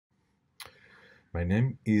My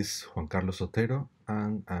name is Juan Carlos Otero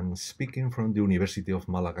and I'm speaking from the University of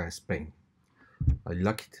Malaga, Spain. I'd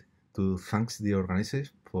like to thank the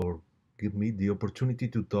organizers for giving me the opportunity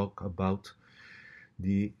to talk about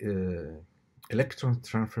the electron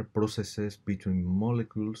transfer processes between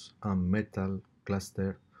molecules and metal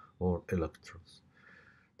cluster or electrodes.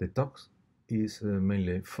 The talk is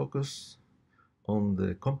mainly focused on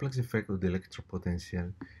the complex effect of the electron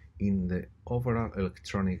potential in the overall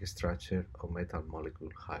electronic structure of metal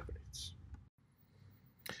molecule hybrids.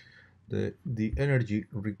 The energy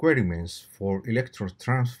requirements for electron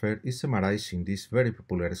transfer is summarized in this very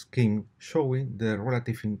popular scheme showing the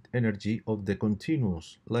relative energy of the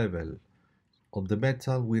continuous level of the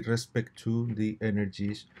metal with respect to the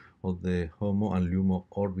energies of the HOMO and LUMO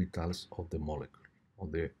orbitals of the molecule,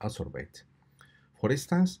 of the adsorbate. For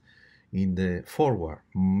instance, in the forward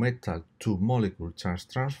metal to molecule charge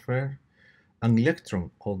transfer, an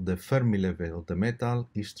electron of the Fermi level of the metal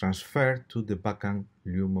is transferred to the vacant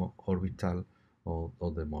LUMO orbital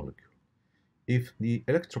of the molecule. If the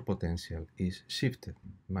electron potential is shifted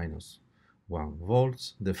minus 1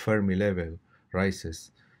 volts, the Fermi level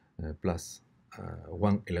rises plus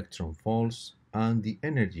 1 electron volts, and the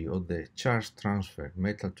energy of the charge transfer,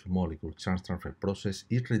 metal to molecule charge transfer process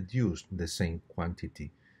is reduced the same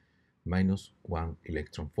quantity, minus 1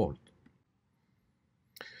 electron volt.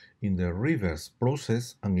 In the reverse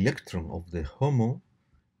process, an electron of the HOMO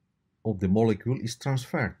of the molecule is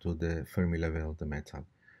transferred to the Fermi level of the metal,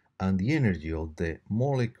 and the energy of the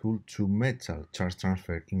molecule to metal charge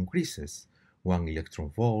transfer increases 1 electron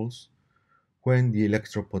volts when the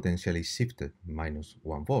electron potential is shifted minus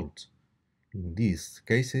 1 volt. In these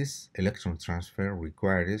cases, electron transfer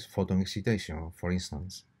requires photon excitation, for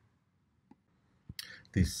instance.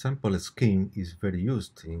 This sample scheme is very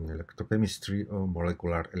used in electrochemistry or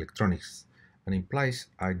molecular electronics and implies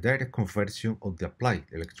a direct conversion of the applied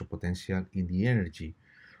electron potential in the energy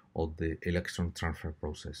of the electron transfer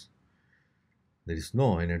process. There is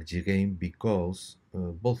no energy gain because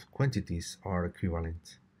both quantities are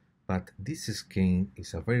equivalent, but this scheme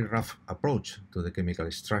is a very rough approach to the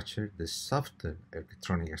chemical structure, the softer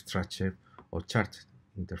electronic structure of charged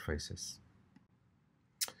interfaces.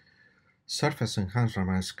 Surface enhanced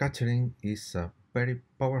Raman scattering is a very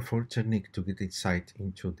powerful technique to get insight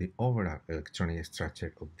into the overall electronic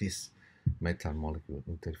structure of these metal molecule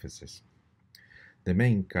interfaces. The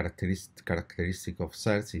main characteristic of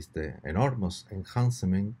cells is the enormous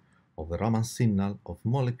enhancement of the Raman signal of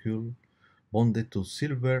molecule bonded to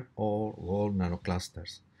silver or gold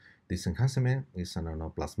nanoclusters. This enhancement is a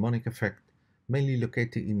nanoplasmonic effect mainly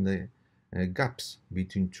located in the gaps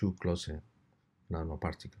between two closer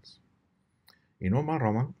nanoparticles. In normal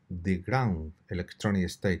Raman, the ground electronic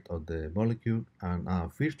state of the molecule and a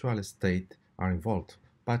virtual state are involved,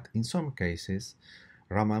 but in some cases,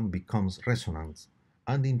 Raman becomes resonant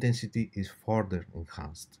and the intensity is further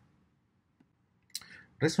enhanced.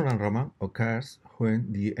 Resonant Raman occurs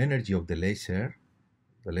when the energy of the laser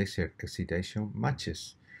excitation,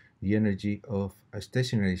 matches the energy of a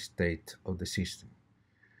stationary state of the system.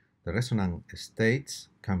 The resonant states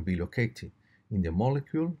can be located in the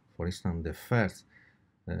molecule, for instance, the first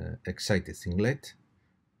excited singlet,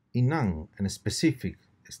 in a specific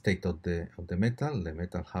state of the metal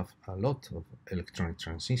have a lot of electronic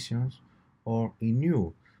transitions, or in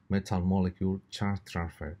new metal molecule charge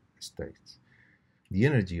transfer states. The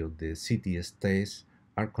energy of the CT states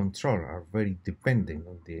are very dependent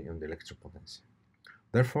on the electron potential.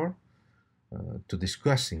 Therefore, to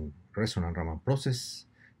discussing resonant Raman process,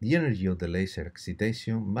 the energy of the laser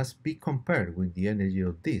excitation must be compared with the energy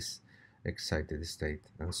of this excited state,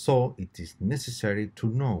 and so it is necessary to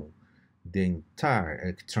know the entire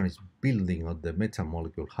electronic building of the metal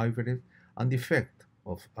molecule hybrid and the effect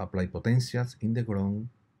of applied potentials in the ground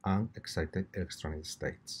and excited electronic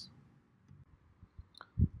states.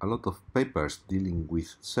 A lot of papers dealing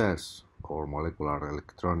with cells or molecular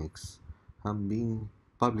electronics have been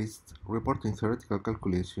published reporting theoretical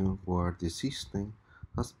calculations where the system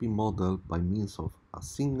has been modeled by means of a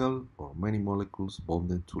single or many molecules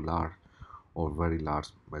bonded to large or very large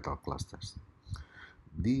metal clusters.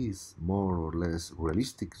 These more or less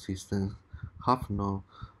realistic systems have no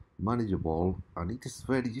manageable, and it is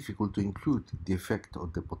very difficult to include the effect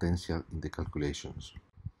of the potential in the calculations.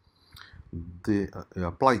 The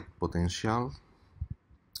applied potential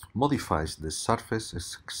modifies the surface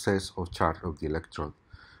excess of charge of the electrode,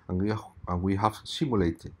 and we have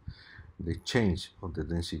simulated the change of the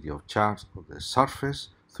density of charge of the surface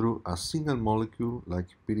through a single molecule like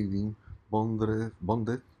pyridine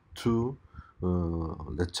bonded to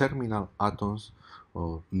the terminal atoms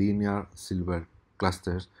of linear silver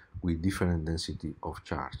clusters with different density of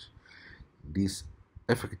charge. This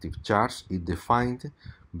effective charge is defined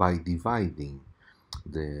by dividing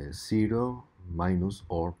the 0, minus,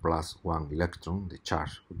 or plus 1 electron, the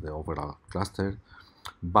charge of the overall cluster,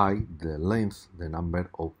 by the length, the number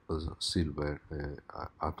of silver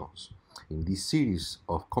atoms. In this series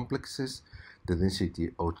of complexes, the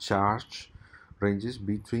density of charge ranges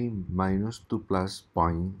between minus to plus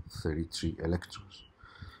 0.33 electrons.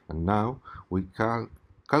 And now we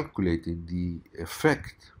calculated the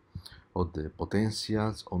effect of the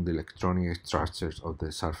potentials on the electronic structures of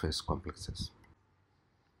the surface complexes.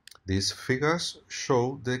 These figures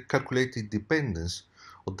show the calculated dependence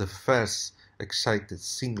of the first excited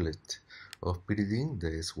singlet of pyridine, the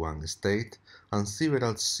S1 state, and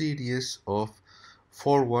several series of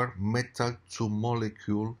forward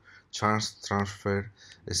metal-to-molecule charge transfer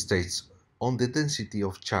states on the density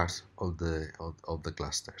of charge of the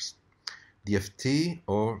clusters. DFT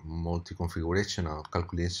or multi-configurational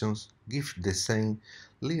calculations give the same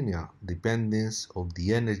linear dependence of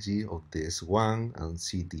the energy of the S1 and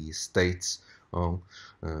CT states on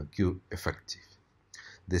Q effective.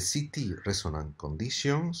 The CT resonant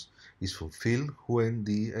conditions is fulfilled when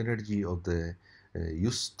the energy of the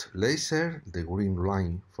used laser, the green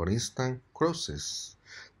line for instance, crosses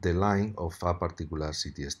the line of a particular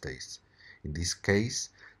CT state. In this case,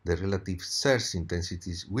 the relative surge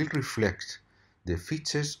intensities will reflect the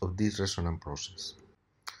features of this resonant process.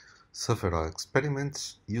 Several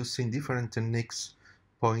experiments using different techniques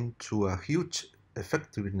point to a huge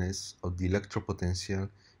effectiveness of the electropotential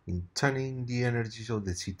in turning the energy of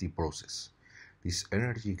the CT process. This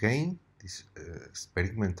energy gain, these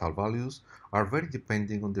experimental values, are very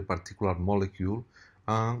dependent on the particular molecule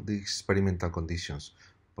and the experimental conditions,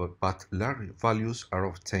 but large values are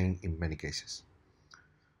obtained in many cases.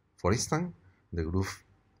 For instance, the group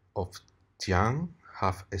of Tian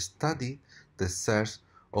have studied the surge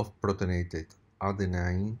of protonated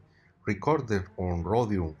adenine recorded on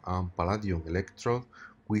rhodium and palladium electrodes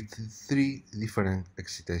with 3 different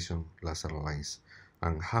excitation laser lines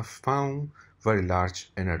and have found very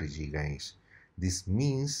large energy gains. This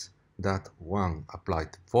means that one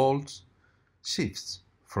applied volt shifts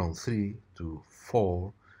from 3 to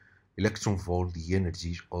 4 electron volt the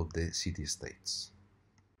energy of the CT states.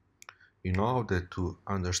 In order to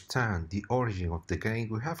understand the origin of the gain,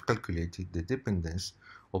 we have calculated the dependence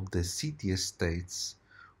of the CT states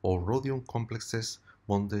or rhodium complexes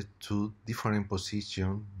bonded to different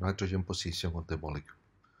nitrogen position of the molecule.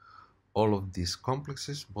 All of these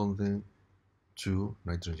complexes bonded to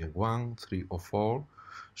nitrogen 1, 3, or 4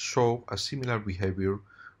 show a similar behavior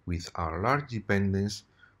with a large dependence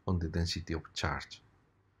on the density of charge.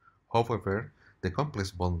 However, the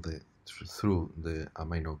complex bonded through the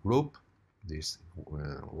amino group, this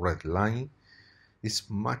red line, is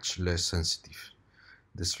much less sensitive.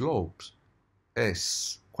 The slope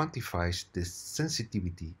S quantifies the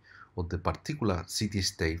sensitivity of the particular CT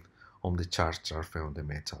state on the charge surface of the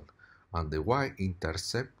metal, and the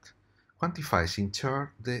y-intercept quantifies in turn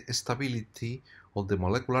the stability of the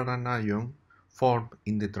molecular anion formed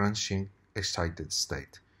in the transient excited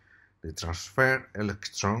state. The transfer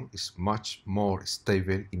electron is much more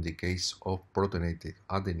stable in the case of protonated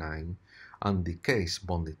adenine, and the case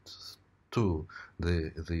bonded to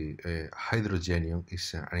the hydrogenium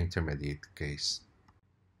is an intermediate case.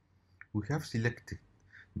 We have selected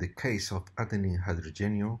the case of adenine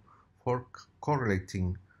hydrogenium for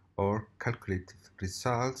correlating or calculated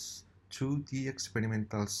results to the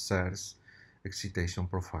experimental surge excitation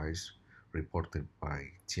profiles reported by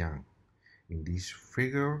Jiang. In this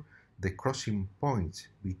figure, the crossing point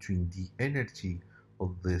between the energy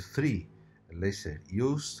of the 3 lasers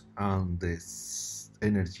used and the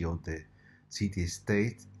energy of the CT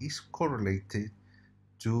state is correlated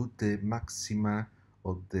to the maxima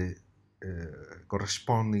of the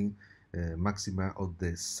corresponding maxima of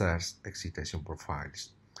the surge excitation profiles.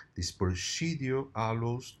 This procedure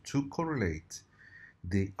allows to correlate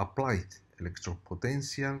the applied electron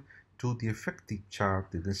potential to the effective charge,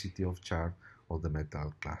 the density of charge of the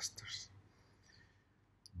metal clusters.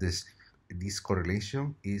 This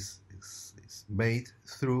correlation is made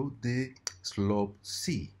through the slope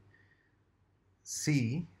C.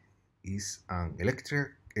 C is an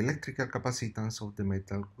electrical capacitance of the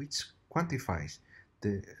metal which quantifies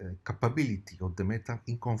the capability of the metal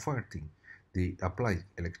in converting the applied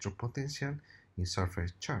electron potential in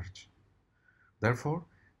surface charge. Therefore,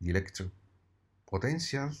 the electron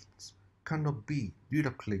potentials cannot be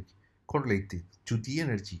directly correlated to the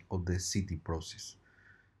energy of the CT process,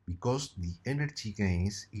 because the energy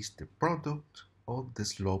gains is the product of the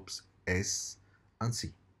slopes S and C.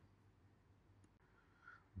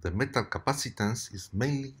 The metal capacitance is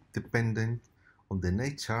mainly dependent on the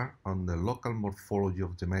nature and the local morphology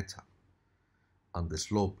of the metal, and the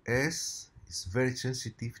slope S is very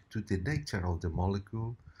sensitive to the nature of the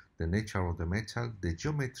molecule, the nature of the metal, the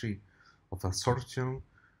geometry of absorption,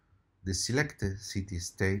 the selected CT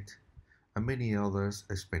state, and many other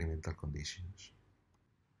experimental conditions.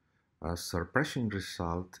 A surprising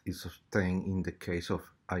result is obtained in the case of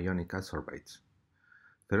ionic adsorbates.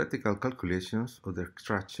 Theoretical calculations of the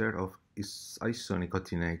structure of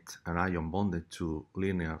isonicotinate and ion bonded to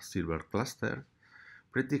linear silver cluster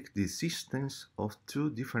predict the existence of two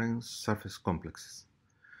different surface complexes.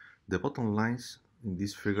 The bottom lines in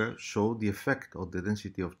this figure show the effect of the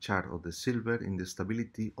density of charge of the silver in the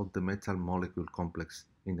stability of the metal molecule complex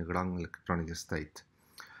in the ground electronic state.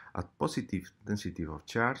 At positive density of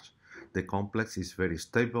charge, the complex is very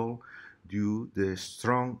stable due to the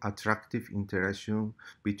strong attractive interaction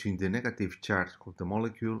between the negative charge of the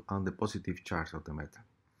molecule and the positive charge of the metal.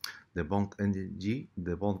 The bond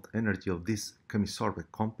energy of this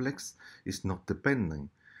chemisorbate complex is not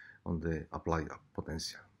dependent on the applied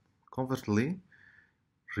potential. Conversely,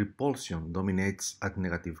 repulsion dominates at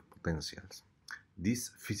negative potentials.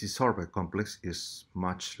 This physisorbate complex is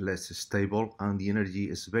much less stable and the energy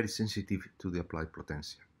is very sensitive to the applied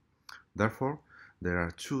potential. Therefore, there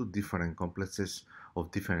are two different complexes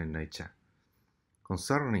of different nature.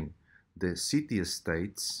 Concerning the CT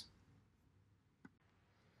states,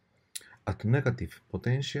 at negative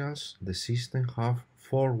potentials, the system have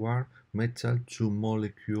forward metal to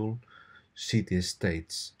molecule CT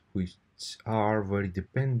states, which are very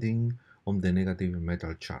depending on the negative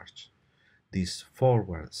metal charge. These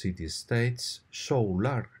forward CT states show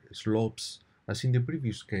large slopes as in the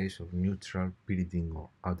previous case of neutral pyridine or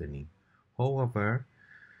adenine. However,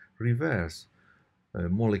 reverse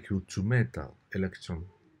molecule to metal electron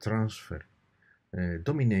transfer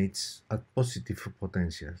dominates at positive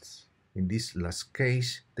potentials. In this last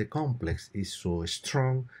case, the complex is so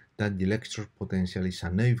strong that the electron potential is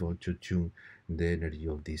unable to tune the energy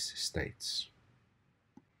of these states.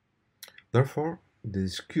 Therefore, the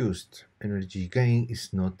discussed energy gain is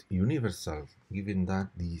not universal, given that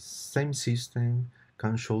the same system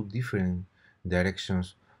can show different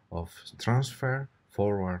directions of transfer,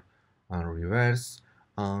 forward and reverse,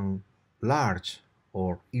 and large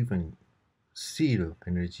or even zero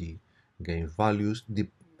energy gain values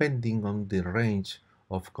depending on the range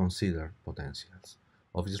of considered potentials.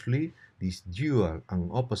 Obviously, these dual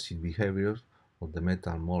and opposite behaviors of the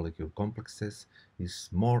metal molecule complexes is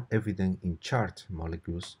more evident in charged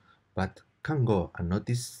molecules, but can go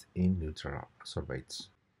unnoticed in neutral adsorbates.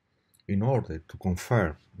 In order to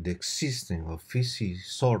confirm the existence of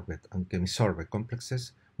physisorbate and chemisorbate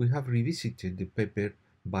complexes, we have revisited the paper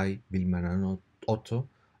by Billman and Otto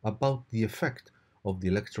about the effect of the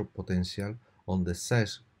electron potential on the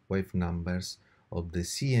size wave numbers of the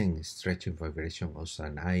CN stretching vibration of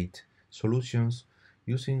cyanide solutions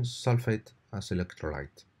using sulfate as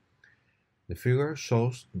electrolyte. The figure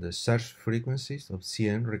shows the surge frequencies of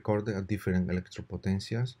CN recorded at different electron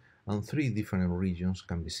potentials, and three different regions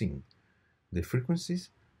can be seen. The frequencies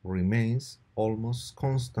remains almost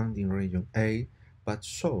constant in region A, but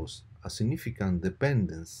shows a significant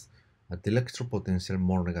dependence at the electron potential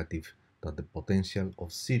more negative than the potential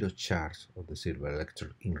of zero charge of the silver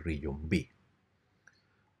electron in region B.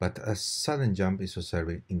 But a sudden jump is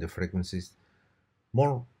observed in the frequencies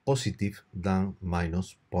more positive than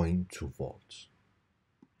minus 0.2 volts.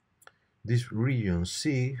 This region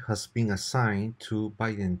C has been assigned to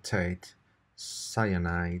bidentate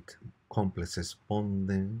cyanide complexes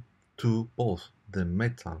bonding to both the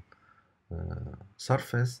metal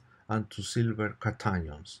surface and to silver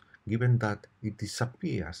cations, given that it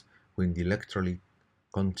disappears when the electrolyte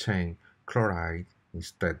contains chloride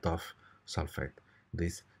instead of sulfate.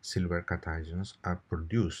 These silver cations are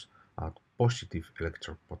produced at positive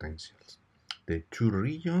electron potentials. The two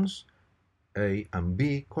regions A and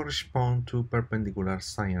B correspond to perpendicular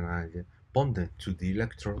cyanide bonded to the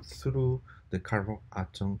electrode through the carbon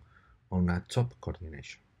atom on a top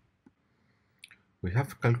coordination. We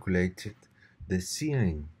have calculated the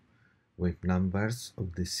CN wave numbers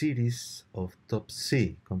of the series of top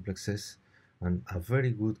C complexes, and a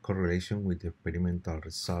very good correlation with the experimental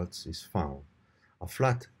results is found. A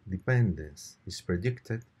flat dependence is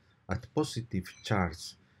predicted at positive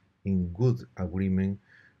charge in good agreement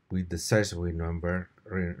with the size wave number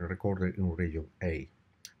recorded in region A.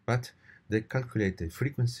 But the calculated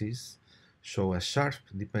frequencies show a sharp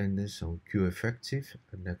dependence on Q effective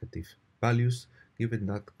and negative values, given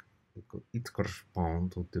that it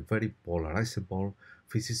corresponds to the very polarizable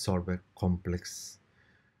physisorbate complex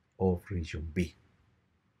of region B.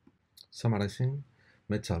 Summarizing,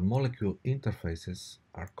 metal-molecule interfaces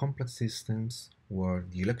are complex systems where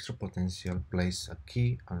the electron potential plays a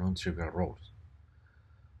key and non-trivial role.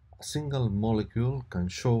 A single molecule can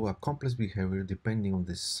show a complex behavior depending on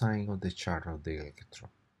the sign of the charge of the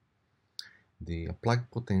electron. The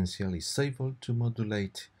applied potential is able to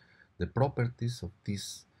modulate the properties of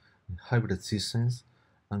these hybrid systems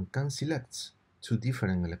and can select two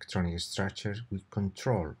different electronic structures which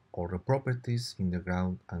control all the properties in the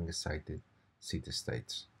ground and excited state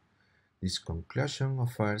states. This conclusion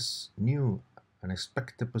offers new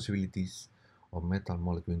unexpected possibilities of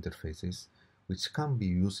metal-molecule interfaces which can be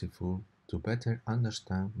useful to better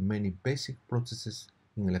understand many basic processes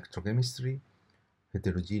in electrochemistry,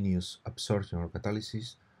 heterogeneous absorption or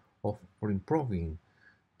catalysis, or for improving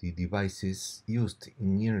the devices used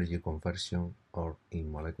in energy conversion or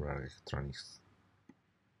in molecular electronics.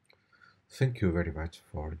 Thank you very much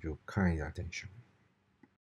for your kind attention.